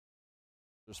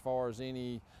As far as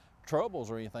any troubles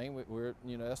or anything,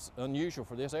 that's unusual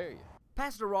for this area.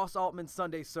 Pastor Ross Altman's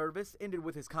Sunday service ended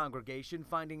with his congregation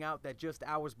finding out that just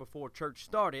hours before church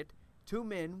started, 2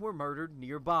 men were murdered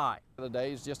nearby. The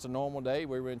day is just a normal day.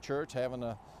 We were in church having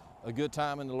a good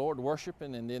time in the Lord,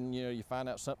 worshiping, and then you find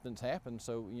out something's happened.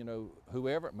 So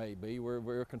whoever it may be,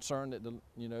 we're concerned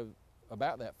that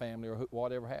about that family or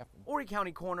whatever happened. Horry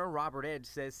County Coroner Robert Edge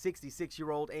says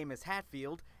 66-year-old Amos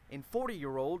Hatfield and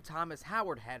 40-year-old Thomas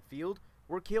Howard Hatfield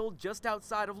were killed just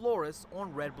outside of Loris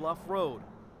on Red Bluff Road,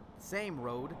 the same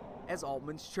road as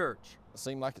Altman's church. It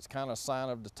seemed like it's kind of a sign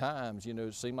of the times.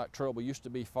 It seemed like trouble used to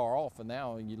be far off, and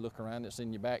now you look around, it's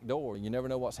in your back door. You never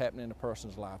know what's happening in a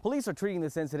person's life. Police are treating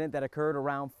this incident that occurred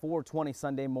around 4:20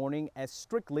 Sunday morning as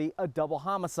strictly a double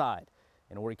homicide.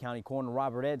 And Horry County Coroner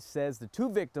Robert Edge says the 2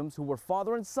 victims, who were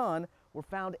father and son, were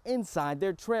found inside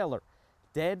their trailer,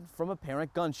 dead from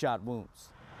apparent gunshot wounds.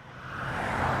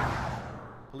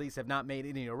 Police have not made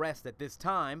any arrests at this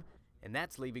time, and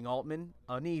that's leaving Altman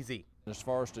uneasy. As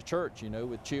far as the church,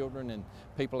 with children and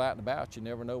people out and about, you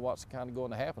never know what's kind of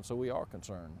going to happen, so we are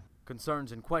concerned.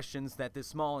 Concerns and questions that this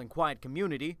small and quiet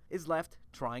community is left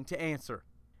trying to answer.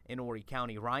 In Horry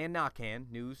County, Ryan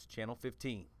Nakhan, News Channel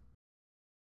 15.